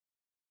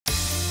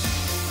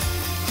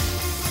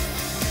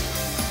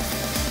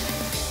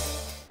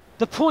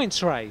The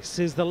points race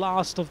is the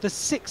last of the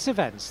 6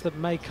 events that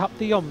make up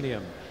the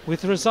Omnium,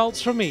 with results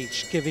from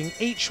each giving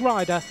each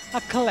rider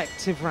a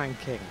collective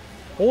ranking.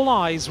 All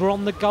eyes were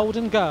on the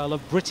golden girl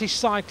of British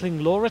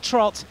cycling Laura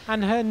Trott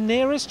and her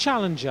nearest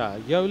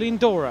challenger Jolien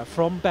D'Hoore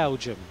from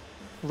Belgium.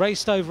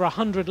 Raced over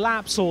 100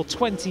 laps or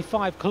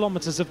 25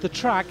 kilometres of the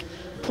track,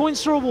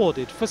 points are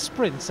awarded for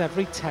sprints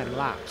every 10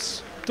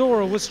 laps.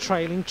 D'Hoore was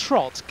trailing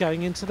Trott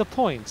going into the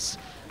points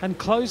and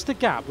closed the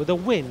gap with a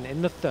win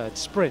in the 3rd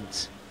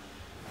sprint.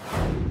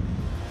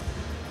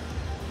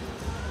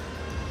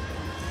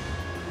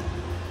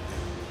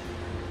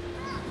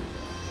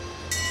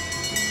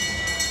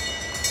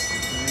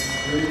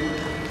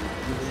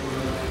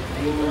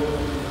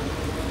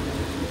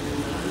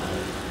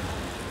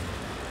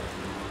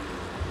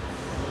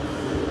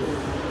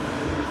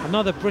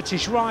 Another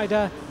British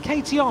rider,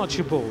 Katie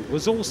Archibald,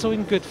 was also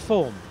in good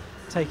form,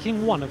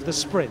 taking one of the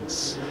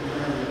sprints.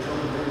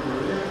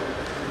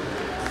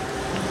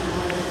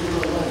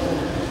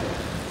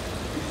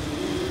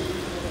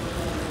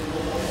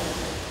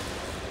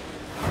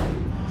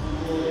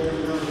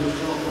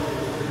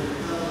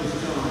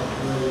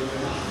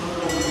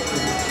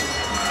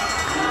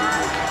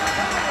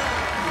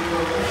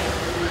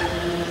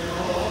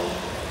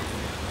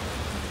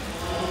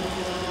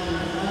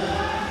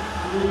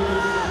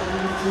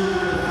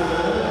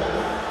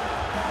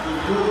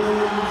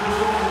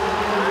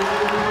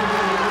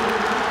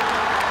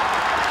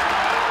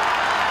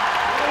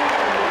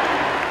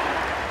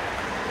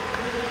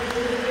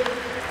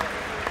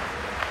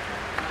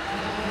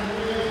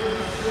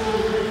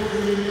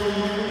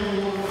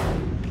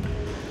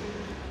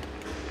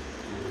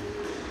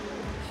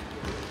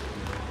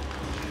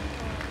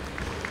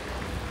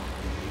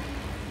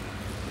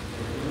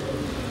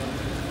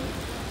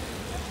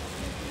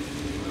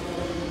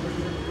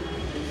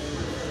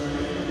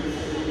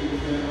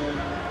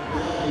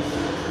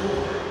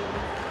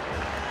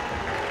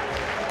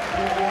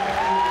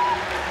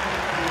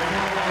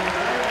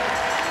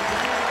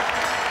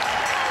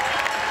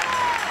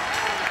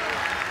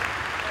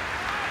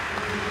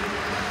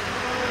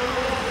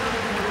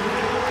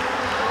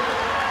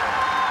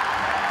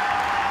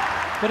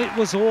 But it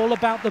was all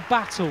about the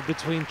battle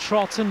between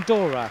Trott and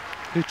D'Hoore,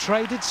 who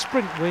traded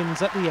sprint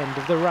wins at the end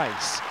of the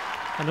race.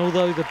 And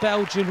although the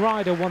Belgian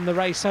rider won the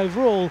race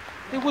overall,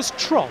 it was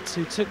Trott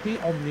who took the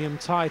Omnium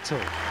title.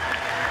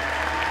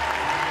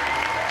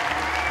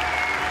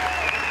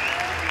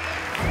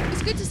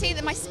 It's good to see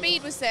that my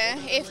speed was there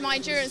if my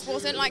endurance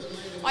wasn't. Like,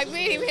 I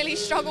really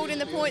struggled in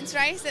the points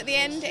race at the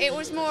end. It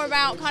was more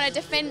about kind of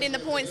defending the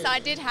points that I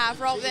did have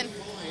rather than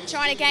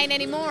trying to gain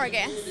any more, I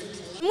guess.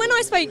 When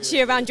I spoke to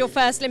you around your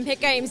first Olympic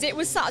Games, it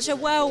was such a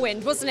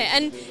whirlwind, wasn't it?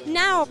 And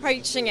now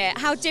approaching it,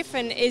 how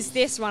different is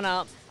this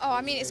run-up? Oh,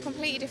 I mean, it's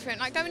completely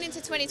different. Like, going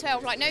into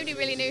 2012, like, nobody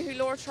really knew who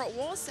Laura Trott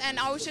was, and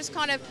I was just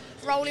kind of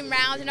rolling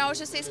round, and I was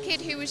just this kid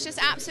who was just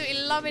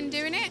absolutely loving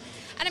doing it.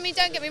 And I mean,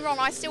 don't get me wrong,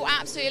 I still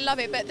absolutely love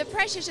it, but the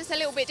pressure's just a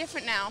little bit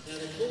different now.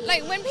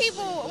 Like, when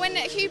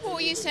Hugh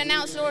Porter used to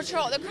announce Laura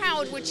Trott, the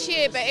crowd would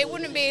cheer, but it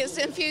wouldn't be as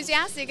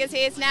enthusiastic as it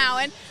is now.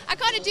 And I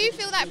kind of do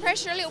feel that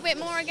pressure a little bit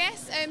more, I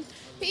guess.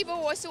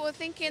 People were sort of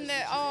thinking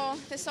that, oh,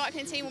 the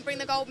cycling team will bring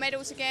the gold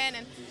medals again,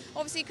 and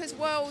obviously because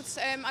Worlds,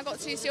 I got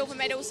 2 silver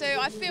medals, so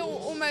I feel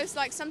almost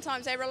like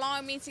sometimes they rely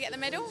on me to get the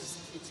medals.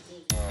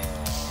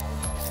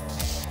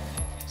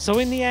 So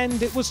in the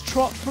end, it was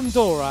Trott from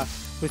D'Hoore,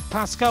 with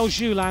Pascal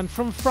Jullien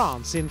from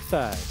France in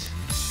 3rd.